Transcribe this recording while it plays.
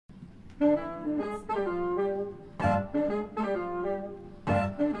Hello,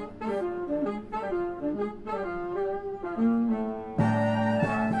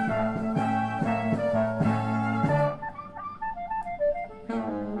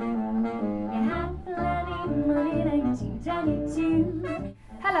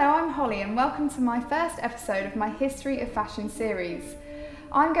 I'm Holly and welcome to my first episode of my History of Fashion series.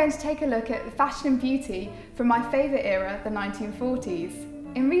 I'm going to take a look at fashion and beauty from my favourite era, the 1940s.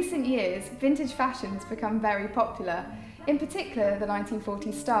 In recent years, vintage fashion has become very popular, in particular the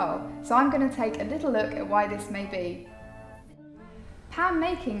 1940s style, so I'm going to take a little look at why this may be. Pam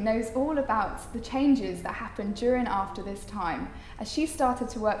Makin knows all about the changes that happened during and after this time, as she started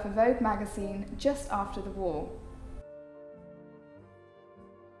to work for Vogue magazine just after the war.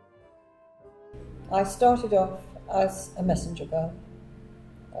 I started off as a messenger girl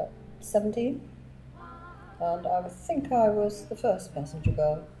at 17, and I think I was the first messenger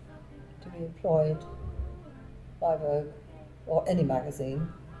girl to be employed by Vogue or any magazine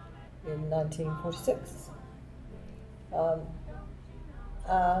in 1946.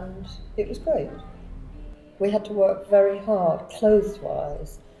 And it was great. We had to work very hard,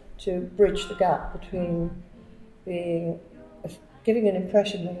 clothes-wise, to bridge the gap between giving an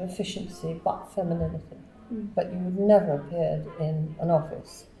impression of efficiency but femininity. But you would never appeared in an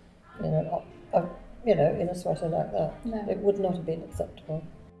office in a sweater like that. No. It would not have been acceptable.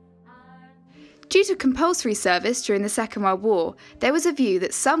 Due to compulsory service during the Second World War, there was a view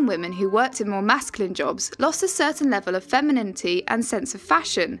that some women who worked in more masculine jobs lost a certain level of femininity and sense of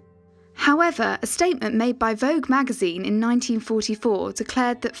fashion. However, a statement made by Vogue magazine in 1944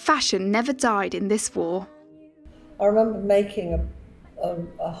 declared that fashion never died in this war. I remember making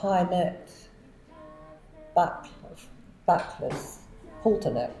a high-necked, backless,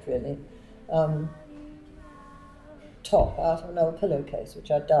 halter-necked really, top out of an old pillowcase which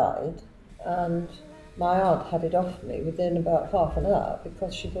I dyed, and my aunt had it off me within about half an hour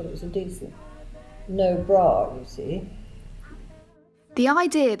because she thought it was indecent. No bra, you see. The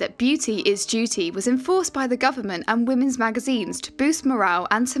idea that beauty is duty was enforced by the government and women's magazines to boost morale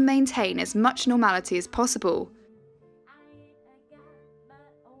and to maintain as much normality as possible.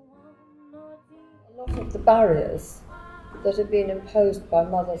 A lot of the barriers that had been imposed by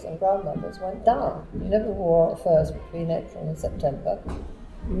mothers and grandmothers went down. You never wore furs between April and September.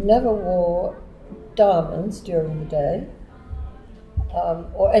 You never wore diamonds during the day,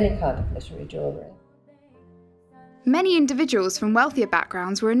 or any kind of glittery jewellery. Many individuals from wealthier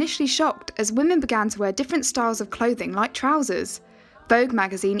backgrounds were initially shocked as women began to wear different styles of clothing like trousers. Vogue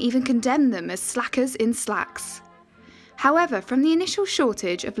magazine even condemned them as slackers in slacks. However, from the initial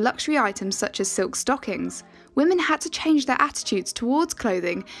shortage of luxury items such as silk stockings, women had to change their attitudes towards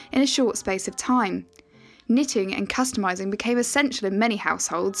clothing in a short space of time. Knitting and customising became essential in many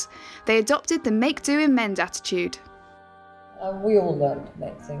households. They adopted the make-do and mend attitude. We all learned to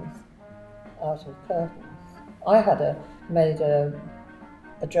make things out of curtains. I had made a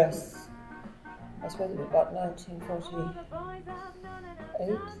dress, I suppose it was about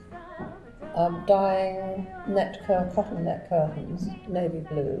 1948, dyeing cotton net curtains, navy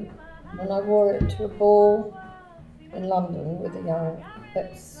blue, and I wore it to a ball in London with a young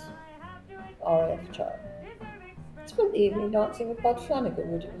ex-RAF child. Spent the evening dancing with Bud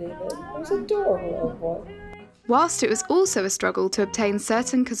Flanagan, would you believe it? He was an adorable old boy. Whilst it was also a struggle to obtain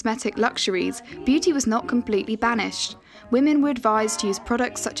certain cosmetic luxuries, beauty was not completely banished. Women were advised to use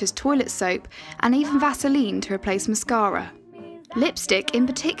products such as toilet soap and even Vaseline to replace mascara. Lipstick in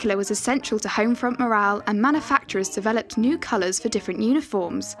particular was essential to home front morale, and manufacturers developed new colours for different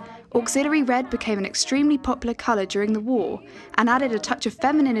uniforms. Auxiliary red became an extremely popular colour during the war and added a touch of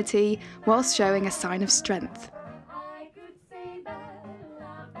femininity whilst showing a sign of strength.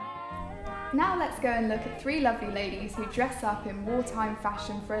 Now let's go and look at three lovely ladies who dress up in wartime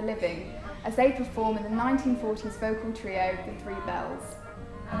fashion for a living as they perform in the 1940s vocal trio, the Three Bells.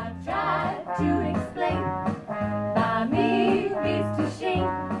 I tried to explain, by me means to shame,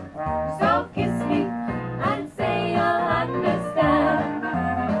 so kiss me and say you'll understand.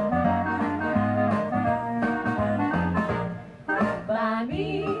 By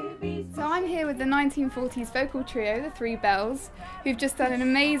me. So I'm here with the 1940s vocal trio, the Three Bells, who've just done an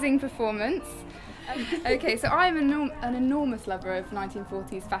amazing performance. Okay, so I'm an enormous lover of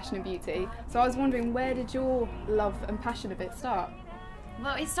 1940s fashion and beauty, so I was wondering, where did your love and passion of it start?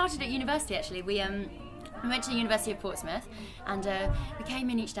 Well, it started at university actually. We went to the University of Portsmouth, and we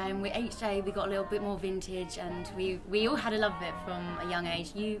came in each day, and each day we got a little bit more vintage, and we all had a love of it from a young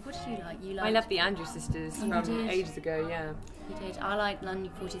age. What did you like? I loved the Andrews sisters from ages ago, yeah. you did. I like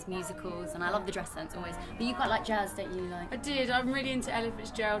 1940s musicals, and I love the dress sense always. But you quite like jazz, don't you? Like I did. I'm really into Ella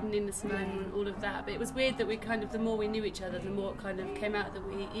Fitzgerald and Nina Simone and all of that. But it was weird that we kind of, the more we knew each other, the more it kind of came out that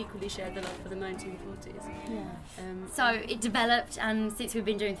we equally shared the love for the 1940s. Yeah. So it developed, and since we've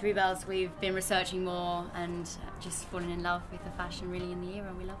been doing Three Bells, we've been researching more and just fallen in love with the fashion really in the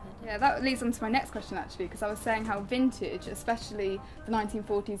era. We love it. Yeah, that leads on to my next question actually, because I was saying how vintage, especially the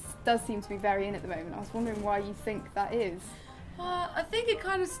 1940s, does seem to be very in at the moment. I was wondering why you think that is. I think it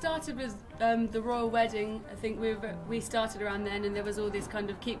kind of started with the royal wedding. I think we started around then, and there was all this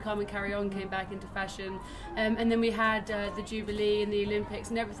kind of keep calm and carry on came back into fashion, and then we had the Jubilee and the Olympics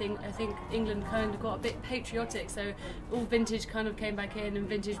and everything. I think England kind of got a bit patriotic, so all vintage kind of came back in, and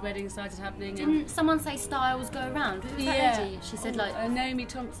vintage weddings started happening. Didn't someone say styles go around? Who was that lady? She said like Naomi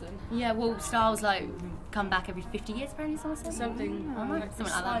Thompson. Yeah, well, styles like come back every 50 years, apparently. Someone said Something like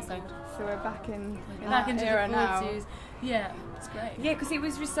that. So we're back in back that into era the 40s. now. Yeah, it's great. Yeah, because it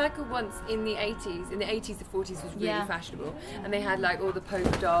was recycled once in the 80s. In the 80s, the 40s was really fashionable, and they had like all the polka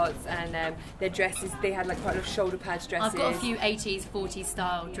dots and their dresses. They had like quite a lot of shoulder pads dresses. I've got a few 80s, 40s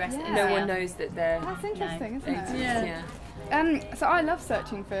style dresses. Yeah. No one knows that they're. That's interesting, isn't it? 80s, Yeah. So I love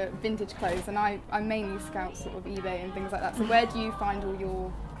searching for vintage clothes, and I mainly scout sort of eBay and things like that. So where do you find all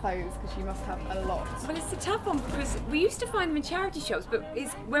your clothes? Because you must have a lot. Well, it's a tough one because we used to find them in charity shops, but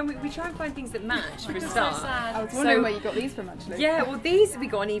it's when we try and find things that match for a start. So sad. I was wondering where you got these from actually. Yeah, well, these we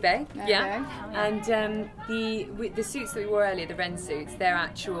got on eBay. Okay. Yeah, and the suits that we wore earlier, the Wren suits, they're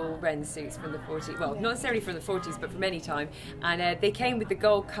actual Wren suits from the 40s. Well, not necessarily from the 40s, but from any time. And they came with the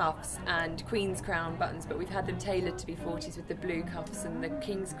gold cuffs and Queen's Crown buttons, but we've had them tailored to be 40s with the blue cuffs and the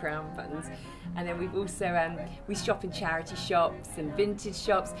King's Crown buttons. And then we've also we shop in charity shops and vintage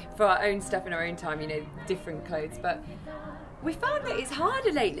shops for our own stuff in our own time, you know, different clothes. But we found that it's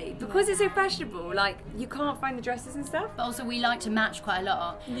harder lately because it's so fashionable. Like you can't find the dresses and stuff. But also we like to match quite a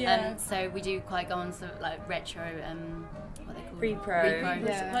lot. Yeah. So we do quite go on sort of like retro. What are they called? Repro.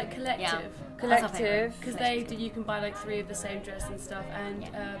 Yeah. Like Collective. Yeah. Collective. Because you can buy like 3 of the same dress and stuff. And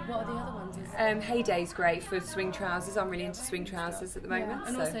what are the other ones? Heyday's great for swing trousers. I'm really into swing trousers at the moment.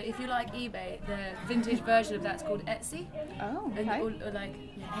 And so. also, if you like eBay, the vintage version of that's called Etsy. Oh, And okay. or like,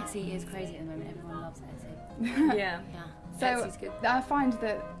 Etsy is crazy at the moment. Everyone loves Etsy. Yeah. Yeah. So Etsy's good. I find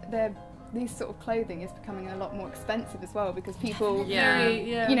that these sort of clothing is becoming a lot more expensive as well because people, Yeah.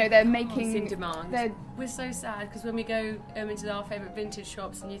 you know, they're making. It's in demand. They're we're so sad because when we go into our favourite vintage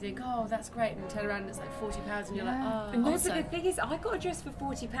shops and you think, oh, that's great, and you turn around and it's like £40 and you're like, oh. No, Also- but the thing is, I got a dress for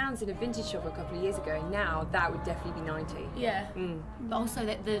 £40 in a vintage shop a couple of years ago. Now that would definitely be 90. Yeah. But also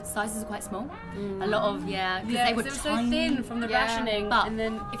the sizes are quite small. A lot of because they were so tiny. thin from the rationing. But and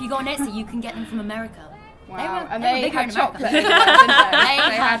then if you go on Etsy, you can get them from America. wow, and they were they bigger had in America. chocolate. Didn't they?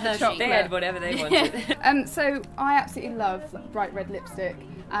 They had the the chocolate. They had whatever they wanted. So I absolutely love like, bright red lipstick,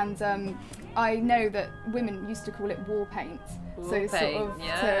 and I know that women used to call it war paint. War so sort paint, of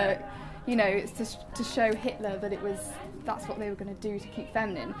yeah. to, you know, it's to show Hitler that that's what they were going to do to keep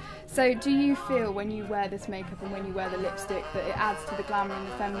feminine. So do you feel when you wear this makeup and when you wear the lipstick that it adds to the glamour and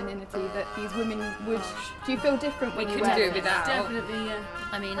the femininity that these women would? Do you feel different when you couldn't wear do it it? without. definitely, yeah.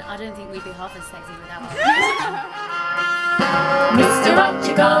 I mean, I don't think we'd be half as sexy without Mister, what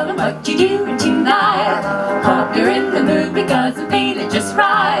you callin', what you doing tonight? Hope you're in the mood because I'm feeling just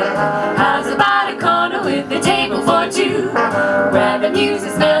right. How's about a corner with a table for 2? Grab the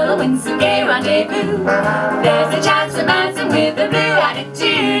music, smell and some gay rendezvous. There's a chance of dancing with a blue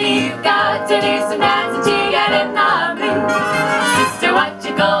attitude. You've got to do some dancing to get in the mood. Sister, what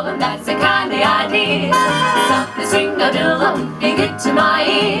you callin', that's a kindly idea. Something swing a diddle would be good to my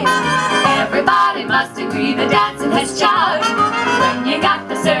ear. Everybody must agree that dancing has charm. When you got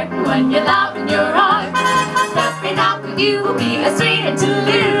the certain, when you're loud in your heart. Stepping out with you will be a sweet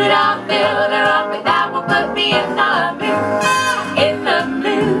interlude. I'll build her up and that will put me in the mood. In the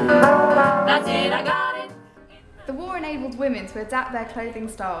mood. That's it, I got it. The war enabled women to adapt their clothing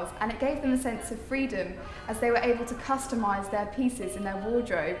styles, and it gave them a sense of freedom as they were able to customise their pieces in their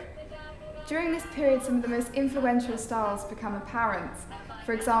wardrobe. During this period, some of the most influential styles become apparent.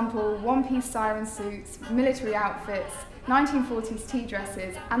 For example, one-piece siren suits, military outfits, 1940s tea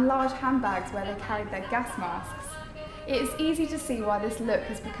dresses, and large handbags where they carried their gas masks. It is easy to see why this look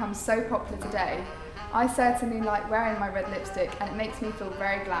has become so popular today. I certainly like wearing my red lipstick, and it makes me feel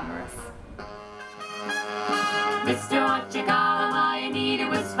very glamorous. Mister, what you call him, all you needed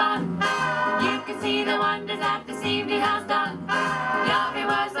was fun. You can see the wonders that this evening has done. Your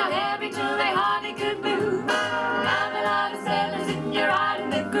was so heavy till they hardly could move. Now a lot of sailors in your eye in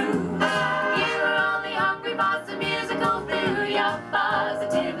the groove.